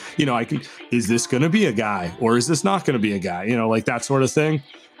is this going to be a guy or is this not going to be a guy? Like that sort of thing.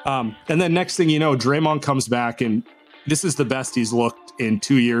 And then next thing you know, Draymond comes back, and this is the best he's looked in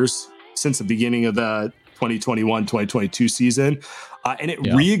 2 years since the beginning of the 2021-2022 season. And it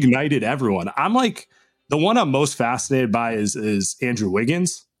reignited everyone. I'm like, the one I'm most fascinated by is Andrew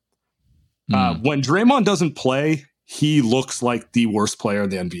Wiggins. When Draymond doesn't play, he looks like the worst player in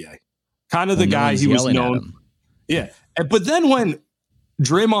the NBA. Kind of the guy he was known. Yeah. But then when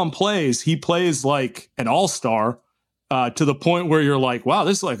Draymond plays, he plays like an all-star to the point where you're like, wow,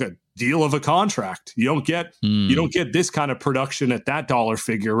 this is like a deal of a contract. You don't get this kind of production at that dollar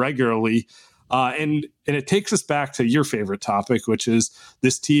figure regularly. And it takes us back to your favorite topic, which is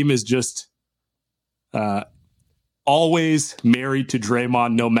this team is just always married to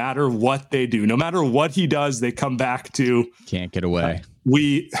Draymond, no matter what they do, no matter what he does, they come back to can't get away.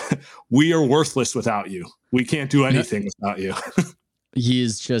 We are worthless without you. We can't do anything without you. He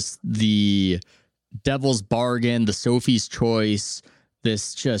is just the devil's bargain, the Sophie's choice.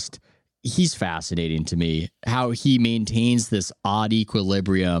 He's fascinating to me, how he maintains this odd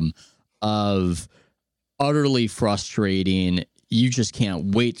equilibrium of utterly frustrating. You just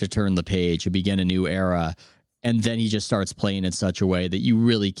can't wait to turn the page and begin a new era. And then he just starts playing in such a way that you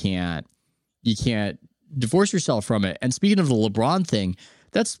really can't divorce yourself from it. And speaking of the LeBron thing,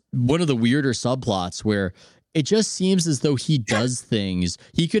 that's one of the weirder subplots where it just seems as though he does things.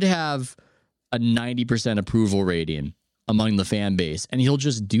 He could have a 90% approval rating among the fan base, and he'll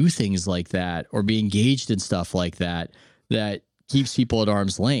just do things like that or be engaged in stuff like that keeps people at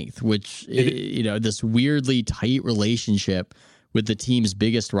arm's length, which, this weirdly tight relationship with the team's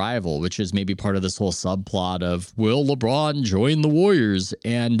biggest rival, which is maybe part of this whole subplot of, will LeBron join the Warriors?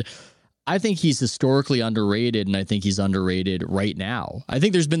 And I think he's historically underrated, and I think he's underrated right now. I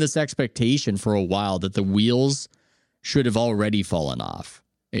think there's been this expectation for a while that the wheels should have already fallen off,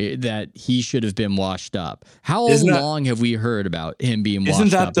 that he should have been washed up. How long have we heard about him being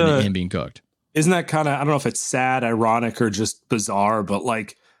washed up and him being cooked? Isn't that kind of, I don't know if it's sad, ironic, or just bizarre, but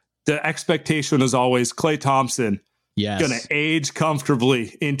like the expectation is always Klay Thompson, going to age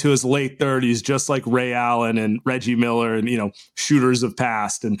comfortably into his late 30s, just like Ray Allen and Reggie Miller and, shooters of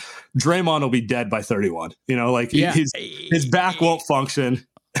past. And Draymond will be dead by 31. His back won't function.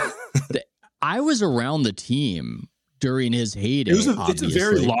 I was around the team during his heyday. It's a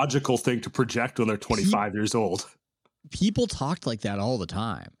very logical thing to project when they're 25 years old. People talked like that all the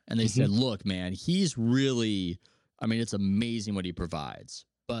time. And they said, look, man, he's really, it's amazing what he provides.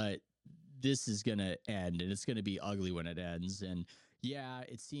 But this is going to end, and it's going to be ugly when it ends. And yeah,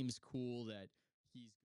 it seems cool that he's